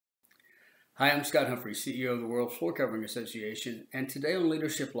Hi, I'm Scott Humphrey, CEO of the World Floor Covering Association, and today on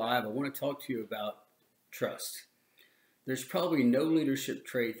Leadership Live, I want to talk to you about trust. There's probably no leadership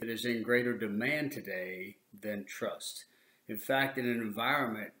trait that is in greater demand today than trust. In fact, in an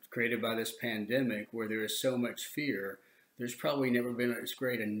environment created by this pandemic where there is so much fear, there's probably never been as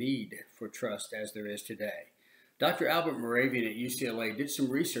great a need for trust as there is today. Dr. Albert Moravian at UCLA did some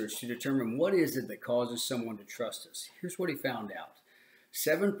research to determine what is it that causes someone to trust us. Here's what he found out.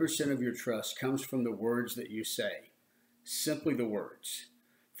 7% of your trust comes from the words that you say, simply the words.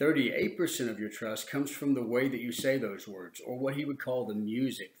 38% of your trust comes from the way that you say those words, or what he would call the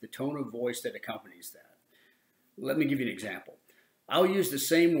music, the tone of voice that accompanies that. Let me give you an example. I'll use the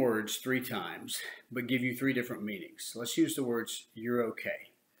same words 3 times, but give you 3 different meanings. Let's use the words, "you're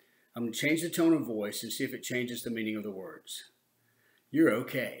okay." I'm going to change the tone of voice and see if it changes the meaning of the words. You're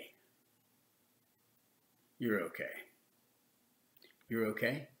okay. You're okay. You're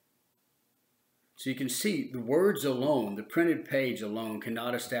okay? So you can see the words alone, the printed page alone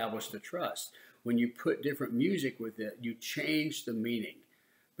cannot establish the trust. When you put different music with it, you change the meaning.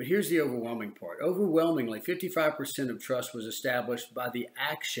 But here's the overwhelming part. Overwhelmingly, 55% of trust was established by the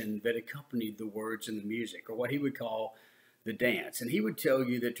action that accompanied the words and the music, or what he would call the dance. And he would tell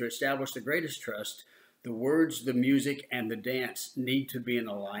you that to establish the greatest trust, the words, the music, and the dance need to be in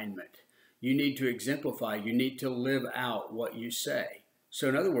alignment. You need to exemplify, you need to live out what you say. So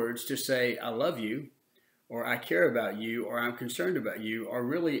in other words, to say, I love you, or I care about you, or I'm concerned about you, are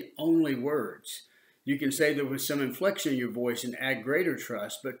really only words. You can say that with some inflection in your voice and add greater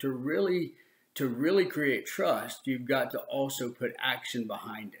trust, but to really create trust, you've got to also put action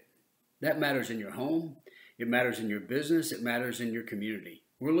behind it. That matters in your home, it matters in your business, it matters in your community.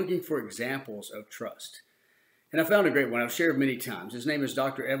 We're looking for examples of trust. And I found a great one I've shared many times. His name is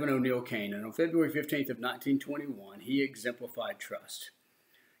Dr. Evan O'Neill Kane, and on February 15th of 1921, he exemplified trust.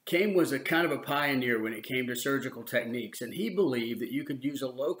 Kane was a kind of a pioneer when it came to surgical techniques, and he believed that you could use a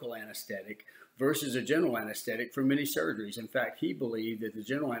local anesthetic versus a general anesthetic for many surgeries. In fact, he believed that the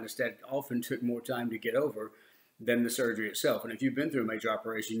general anesthetic often took more time to get over than the surgery itself. And if you've been through a major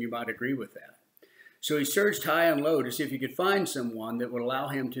operation, you might agree with that. So he searched high and low to see if he could find someone that would allow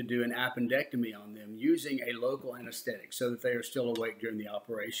him to do an appendectomy on them using a local anesthetic so that they are still awake during the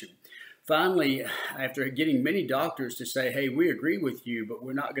operation. Finally, after getting many doctors to say, hey, we agree with you, but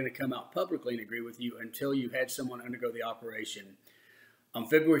we're not going to come out publicly and agree with you until you had someone undergo the operation. On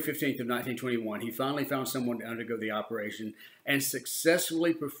February 15th of 1921, he finally found someone to undergo the operation and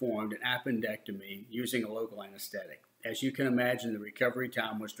successfully performed an appendectomy using a local anesthetic. As you can imagine, the recovery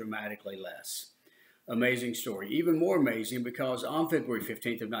time was dramatically less. Amazing story. Even more amazing because on February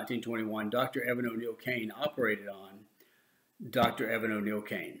 15th of 1921, Dr. Evan O'Neill Kane operated on Dr. Evan O'Neill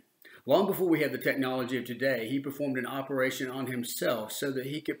Kane. Long before we had the technology of today, he performed an operation on himself so that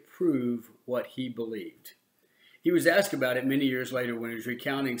he could prove what he believed. He was asked about it many years later when he was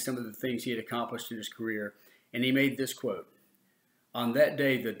recounting some of the things he had accomplished in his career, and he made this quote, "On that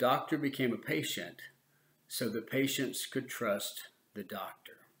day, the doctor became a patient so the patients could trust the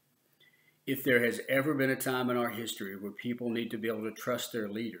doctor." If there has ever been a time in our history where people need to be able to trust their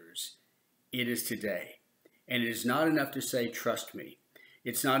leaders, it is today. And it is not enough to say, trust me.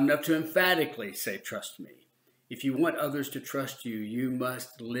 It's not enough to emphatically say, trust me. If you want others to trust you, you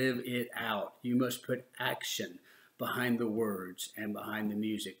must live it out. You must put action behind the words and behind the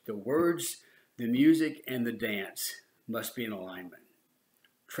music. The words, the music, and the dance must be in alignment.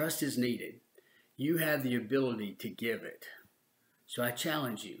 Trust is needed. You have the ability to give it. So I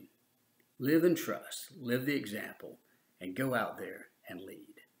challenge you. Live in trust, live the example, and go out there and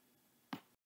lead.